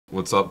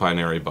What's up,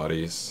 binary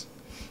buddies?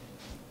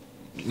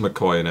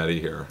 McCoy and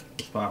Eddie here.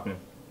 What's poppin'?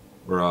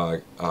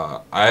 We're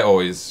I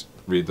always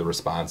read the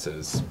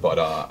responses, but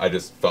I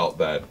just felt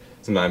that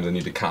sometimes I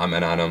need to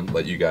comment on them,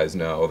 let you guys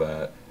know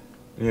that,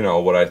 you know,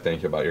 what I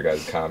think about your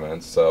guys'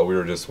 comments. So we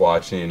were just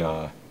watching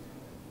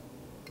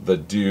the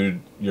dude,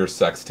 your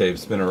sex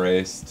tape's been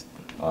erased.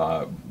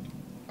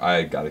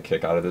 I got a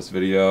kick out of this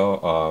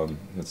video.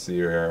 Let's see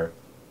here.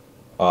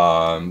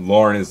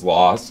 Lauren is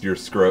lost. Your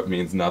scrote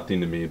means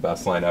nothing to me.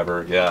 Best line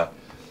ever. Yeah.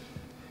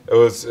 It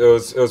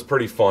was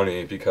pretty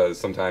funny because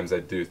sometimes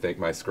I do think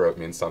my scrote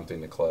means something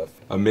to Cliff.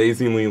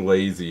 Amazingly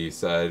Lazy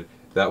said,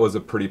 that was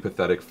a pretty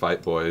pathetic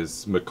fight,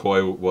 boys.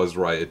 McCoy was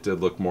right. It did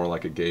look more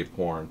like a gay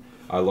porn.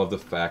 I love the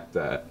fact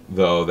that,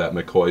 though, that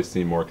McCoy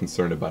seemed more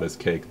concerned about his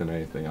cake than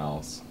anything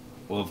else.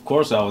 Well, of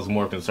course I was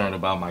more concerned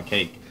about my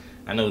cake.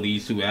 I know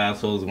these two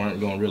assholes weren't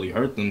going to really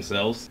hurt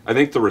themselves. I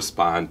think to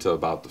respond to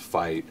about the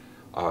fight,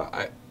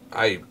 I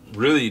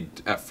really,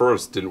 at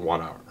first, didn't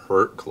want to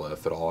hurt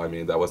Cliff at all. I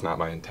mean, that was not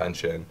my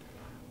intention.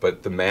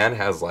 But the man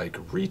has, like,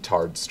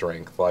 retard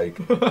strength. Like,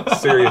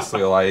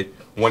 seriously, like,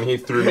 when he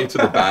threw me to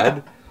the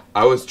bed,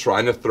 I was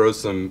trying to throw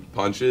some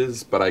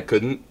punches, but I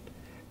couldn't.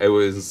 It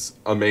was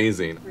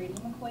amazing. Brady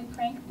McCoy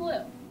prank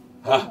blue.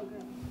 Huh.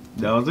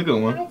 That was a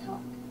good one.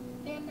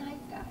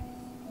 VanNuysGuys.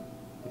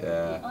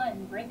 Yeah.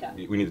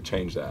 Unbreakup. We need to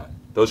change that.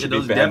 Those should be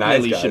those VanNuysGuys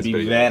definitely should be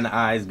videos.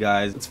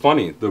 VanNuysGuys. It's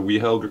funny, the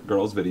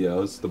WeHoGirls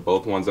videos, the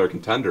both ones that are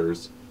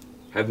contenders,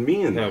 have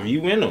me in them. Have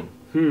you in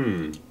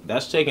them?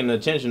 That's taking the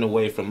attention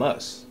away from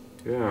us.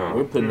 Yeah.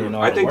 We're putting in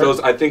all I think the work.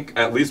 I think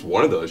at least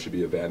one of those should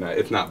be a VanNuys,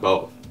 if not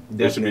both.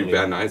 There should be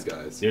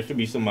VanNuysGuys. There should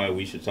be somebody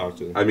we should talk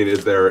to. I mean,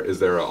 is there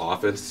an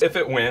office? If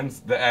it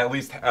wins, at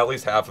least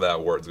half of that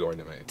award's going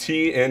to me.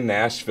 T in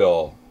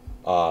Nashville,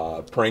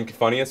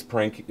 funniest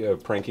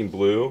pranking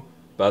Blue,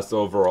 best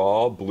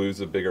overall. Blue's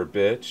a bigger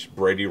bitch.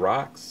 Brady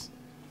rocks.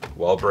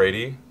 Well,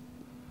 Brady.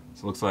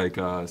 So it looks like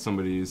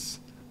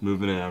somebody's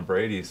moving in on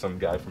Brady. Some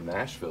guy from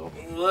Nashville.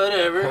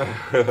 Whatever.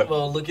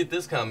 Well, look at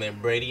this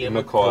comment. Brady and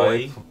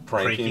McCoy, McCoy.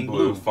 pranking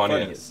Blue,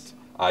 funniest.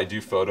 I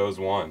do photos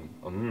one.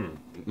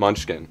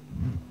 Munchkin.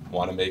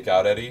 Want to make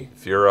out, Eddie?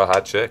 If you're a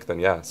hot chick, then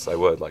yes, I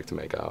would like to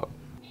make out.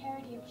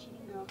 Parody of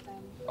cheating girlfriend.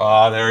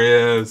 Ah, there he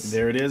is.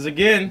 There it is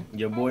again.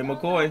 Your boy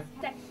McCoy.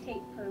 Sex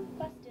tape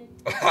requested.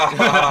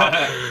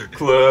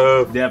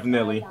 Cliff.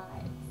 Definitely.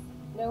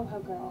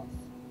 WeHoGirls.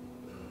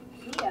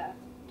 Leah gets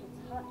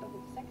hot over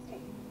the sex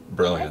tape.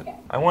 Brilliant.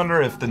 I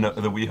wonder if the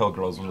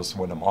WeHoGirls will just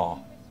win them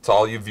all. To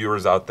all you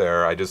viewers out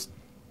there, I just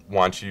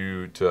want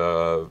you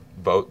to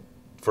vote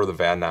for the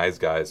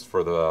VanNuysGuys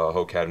for the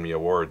HOcademy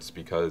Awards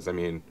because, I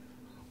mean,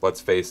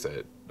 let's face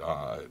it,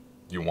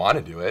 you want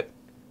to do it.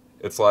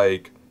 It's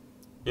like,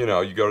 you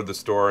know, you go to the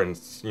store and,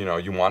 you know,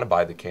 you want to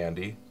buy the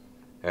candy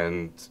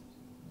and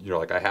you're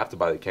like, I have to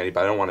buy the candy,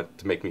 but I don't want it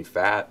to make me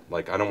fat.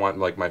 Like, I don't want,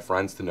 like, my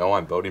friends to know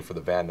I'm voting for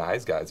the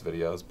VanNuysGuys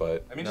videos,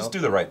 but, I mean, just do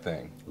the right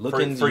thing. Look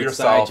for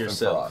yourself and for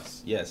yourself.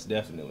 us. Yes,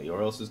 definitely,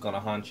 or else it's going to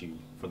haunt you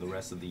for the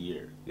rest of the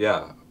year.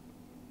 Yeah,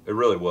 it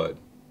really would,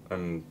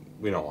 and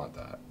we don't want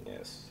that.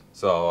 Yes.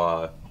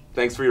 So,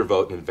 thanks for your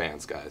vote in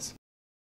advance, guys.